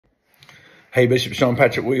Hey, Bishop Sean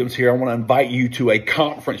Patrick Williams here. I want to invite you to a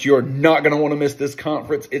conference. You're not going to want to miss this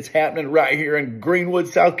conference. It's happening right here in Greenwood,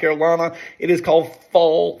 South Carolina. It is called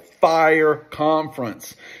Fall Fire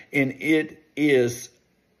Conference, and it is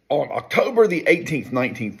on October the 18th,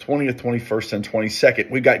 19th, 20th, 21st, and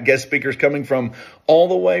 22nd. We've got guest speakers coming from all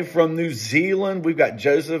the way from New Zealand. We've got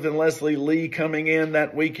Joseph and Leslie Lee coming in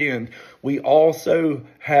that weekend. We also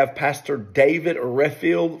have Pastor David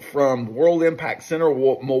Redfield from World Impact Center,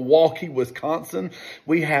 Milwaukee, Wisconsin.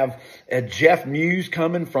 We have Jeff Muse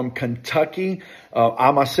coming from Kentucky.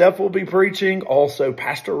 I myself will be preaching. Also,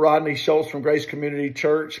 Pastor Rodney Schultz from Grace Community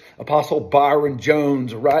Church. Apostle Byron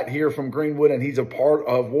Jones right here from Greenwood, and he's a part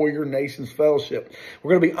of Warrior Nations Fellowship.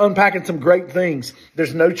 We're going to be unpacking some great things.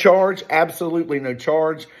 There's no charge, absolutely no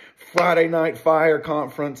charge. Friday night fire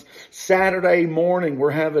conference. Saturday morning,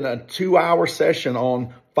 we're having a 2-hour session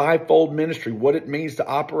on fivefold ministry, what it means to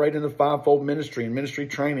operate in the fivefold ministry and ministry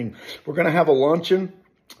training. We're going to have a luncheon.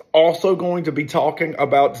 Also going to be talking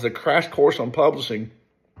about the crash course on publishing.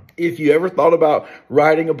 If you ever thought about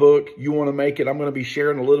writing a book, you want to make it, I'm going to be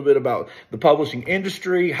sharing a little bit about the publishing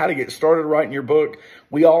industry, how to get started writing your book.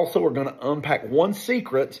 We also are going to unpack one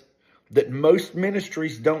secret that most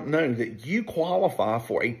ministries don't know, that you qualify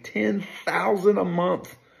for a $10,000 a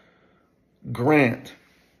month grant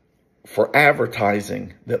for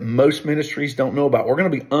advertising that most ministries don't know about. We're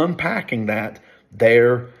going to be unpacking that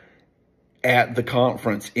there at the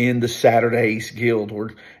conference in the Saturdays Guild.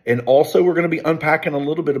 And also we're going to be unpacking a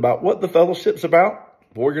little bit about what the fellowship's about.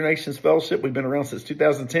 Warrior Nations Fellowship. We've been around since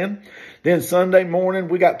 2010. Then Sunday morning,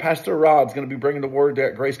 we got Pastor Rod's going to be bringing the word there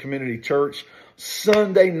at Grace Community Church.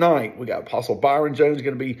 Sunday night, we got Apostle Byron Jones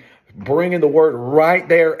going to be bringing the word right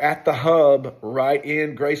there at the hub, right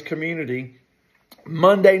in Grace Community.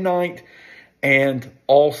 Monday night and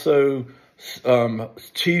also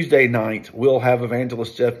Tuesday night, we'll have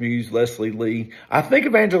Evangelist Jeff Muse, Leslie Lee. I think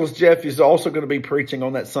Evangelist Jeff is also going to be preaching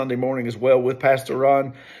on that Sunday morning as well with Pastor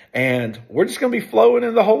Ron. And we're just going to be flowing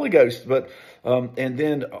in the Holy Ghost. But and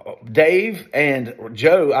then Dave and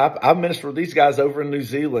Joe, I've ministered with these guys over in New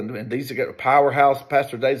Zealand. And these are a powerhouse.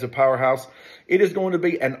 Pastor Dave's a powerhouse. It is going to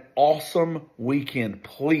be an awesome weekend.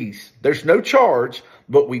 Please, there's no charge,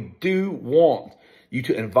 but we do want you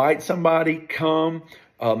to invite somebody, come.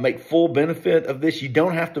 Make full benefit of this. You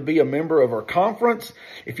don't have to be a member of our conference.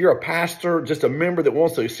 If you're a pastor, just a member that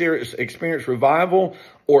wants to experience revival,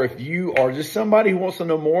 or if you are just somebody who wants to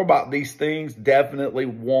know more about these things, definitely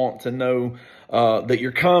want to know that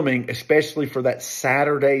you're coming, especially for that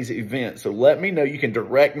Saturday's event. So let me know. You can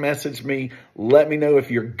direct message me. Let me know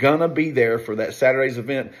if you're going to be there for that Saturday's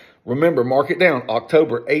event. Remember, mark it down,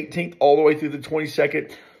 October 18th all the way through the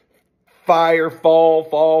 22nd.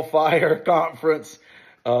 Fall Fire Conference.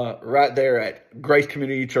 Right there at Grace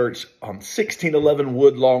Community Church on 1611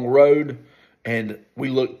 Woodlawn Road. And we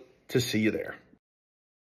look to see you there.